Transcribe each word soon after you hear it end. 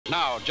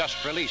now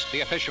just released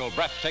the official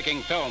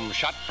breathtaking film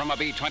shot from a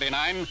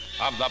B-29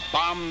 of the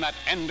bomb that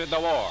ended the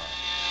war.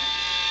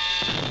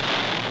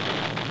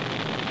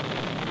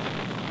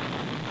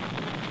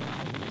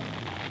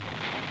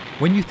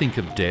 When you think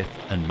of death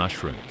and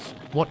mushrooms,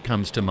 what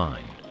comes to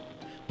mind?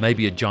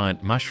 Maybe a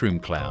giant mushroom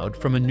cloud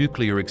from a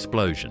nuclear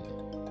explosion,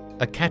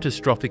 a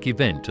catastrophic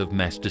event of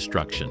mass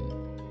destruction.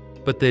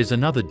 But there's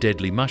another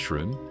deadly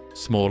mushroom,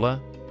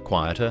 smaller,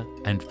 quieter,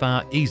 and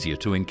far easier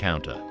to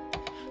encounter: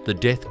 the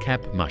death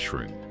cap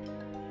mushroom.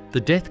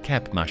 The death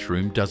cap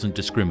mushroom doesn't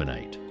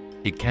discriminate.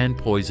 It can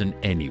poison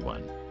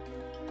anyone.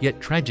 Yet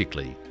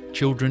tragically,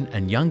 children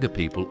and younger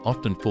people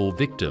often fall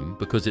victim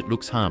because it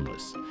looks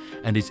harmless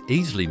and is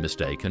easily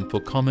mistaken for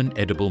common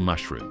edible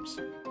mushrooms.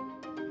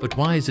 But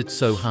why is it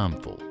so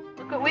harmful?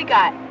 Look what we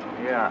got.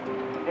 Yeah.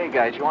 Hey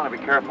guys, you want to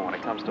be careful when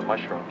it comes to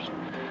mushrooms.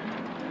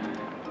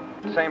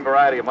 The same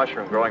variety of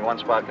mushroom growing one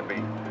spot can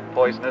be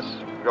poisonous,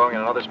 growing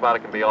in another spot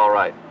it can be all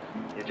right.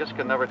 You just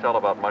can never tell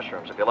about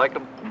mushrooms. If you like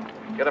them,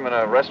 get them in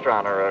a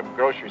restaurant or a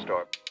grocery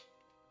store.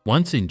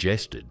 Once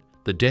ingested,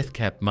 the death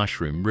cap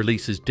mushroom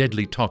releases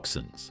deadly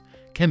toxins,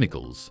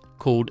 chemicals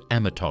called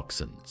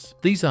amatoxins.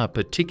 These are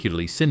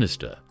particularly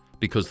sinister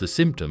because the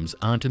symptoms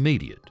aren't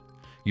immediate.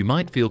 You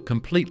might feel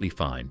completely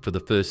fine for the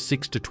first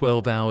 6 to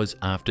 12 hours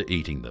after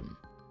eating them.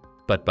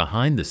 But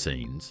behind the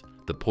scenes,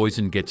 the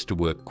poison gets to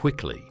work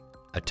quickly,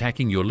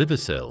 attacking your liver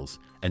cells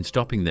and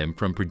stopping them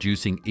from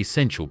producing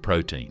essential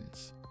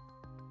proteins.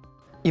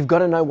 You've got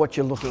to know what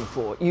you're looking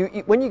for.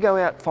 When you go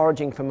out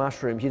foraging for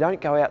mushrooms, you don't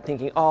go out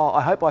thinking, oh,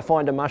 I hope I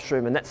find a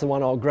mushroom and that's the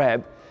one I'll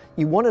grab.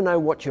 You want to know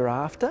what you're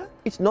after.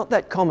 It's not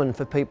that common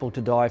for people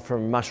to die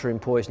from mushroom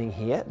poisoning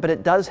here, but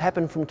it does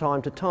happen from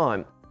time to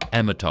time.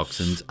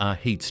 Amatoxins are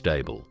heat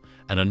stable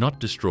and are not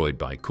destroyed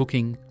by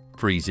cooking,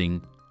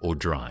 freezing, or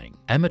drying.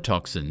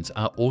 Amatoxins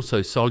are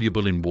also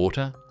soluble in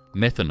water,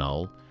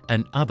 methanol,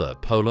 and other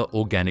polar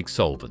organic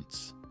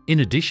solvents.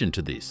 In addition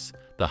to this,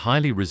 the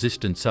highly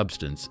resistant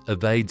substance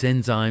evades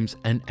enzymes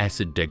and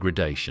acid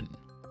degradation.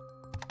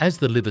 As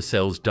the liver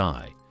cells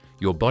die,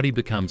 your body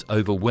becomes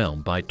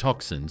overwhelmed by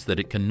toxins that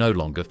it can no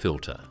longer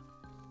filter.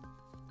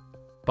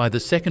 By the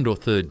second or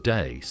third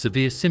day,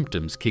 severe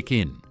symptoms kick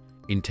in: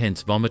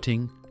 intense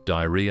vomiting,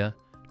 diarrhea,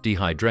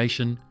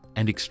 dehydration,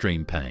 and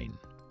extreme pain.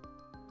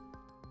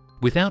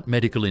 Without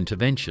medical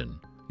intervention,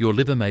 your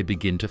liver may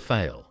begin to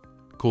fail,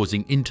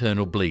 causing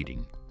internal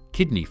bleeding,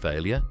 kidney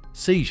failure,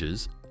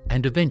 seizures,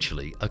 and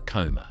eventually a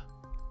coma.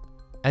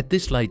 At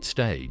this late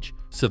stage,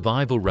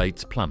 survival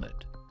rates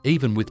plummet.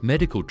 Even with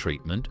medical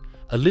treatment,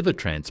 a liver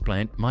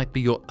transplant might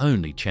be your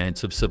only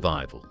chance of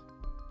survival.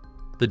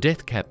 The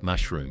death cap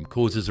mushroom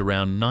causes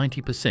around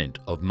 90%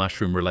 of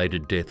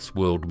mushroom-related deaths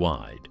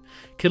worldwide,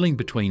 killing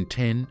between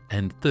 10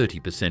 and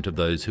 30% of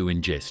those who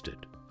ingest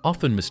it.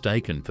 Often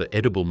mistaken for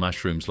edible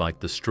mushrooms like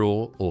the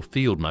straw or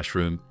field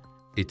mushroom,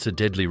 it's a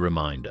deadly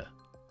reminder.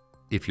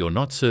 If you're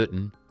not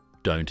certain,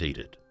 don't eat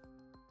it.